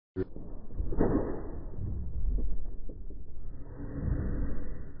Hello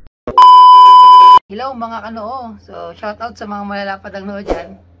mga kanoo. So, shoutout sa mga malalapad ang noo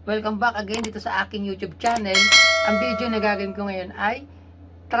dyan. Welcome back again dito sa aking YouTube channel. Ang video na gagawin ko ngayon ay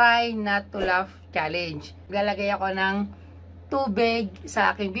Try Not to Laugh Challenge. Lalagay ako ng tubig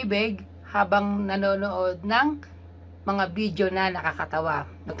sa aking bibig habang nanonood ng mga video na nakakatawa.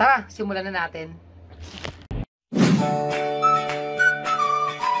 Tara, simulan na natin.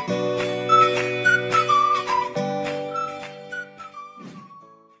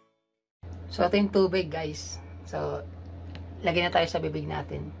 So, ito yung tubig, guys. So, lagyan na tayo sa bibig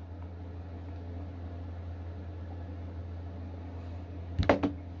natin.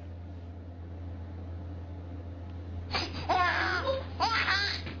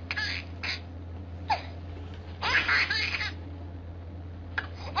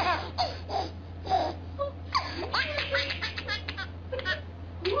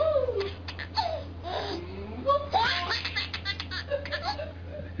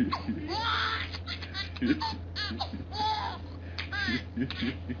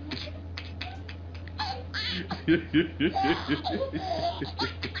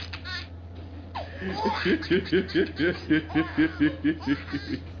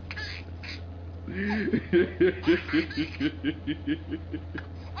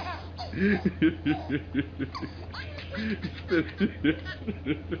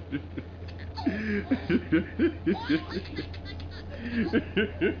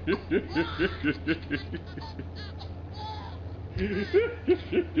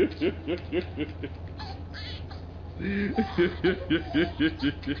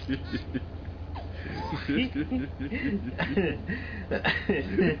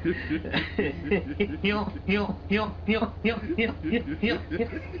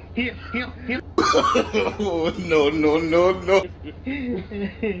 Oh, no, no, no, no.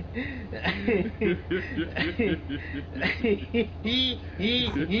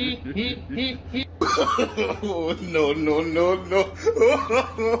 Oh, no, no, no, no.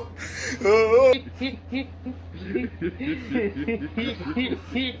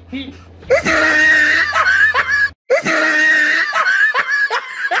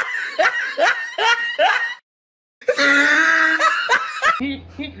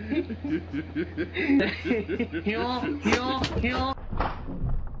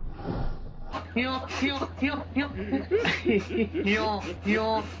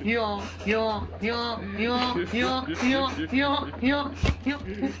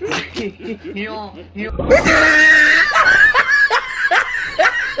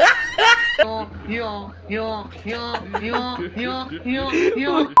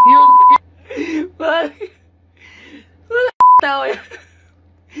 Tawa yan.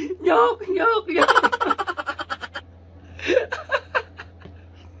 Nyok, nyok, nyok.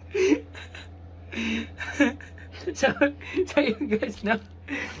 So yun guys, no?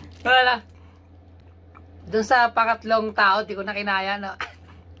 Wala. Doon sa pangatlong tao, di ko na kinaya, no?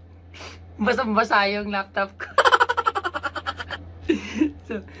 Basang-basa yung laptop ko.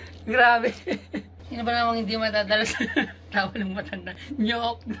 So, grabe. Sino ba namang hindi matadala sa tawa ng matanda?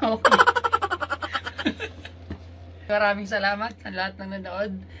 Nyok, nyok. Maraming salamat sa lahat ng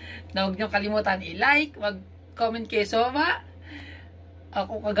nanood. Na huwag niyo kalimutan i-like, mag-comment kayo soma.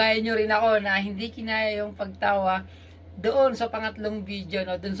 Ako, kagaya nyo rin ako na hindi kinaya yung pagtawa doon sa pangatlong video,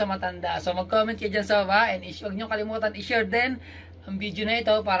 no, doon sa matanda. So mag-comment kayo dyan soma, and huwag niyo kalimutan i-share din ang video na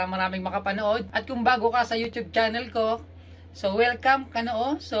ito para maraming makapanood. At kung bago ka sa YouTube channel ko, so welcome ka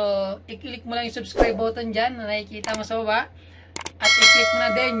noo. So i-click mo lang yung subscribe button dyan na nakikita mo sa baba. At i-click mo na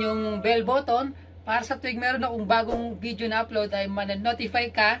din yung bell button para sa tuwing meron akong bagong video na upload ay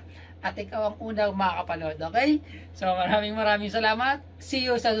man-notify ka at ikaw ang unang makakapanood. Okay? So maraming salamat. See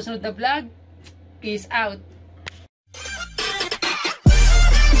you sa susunod na vlog. Peace out.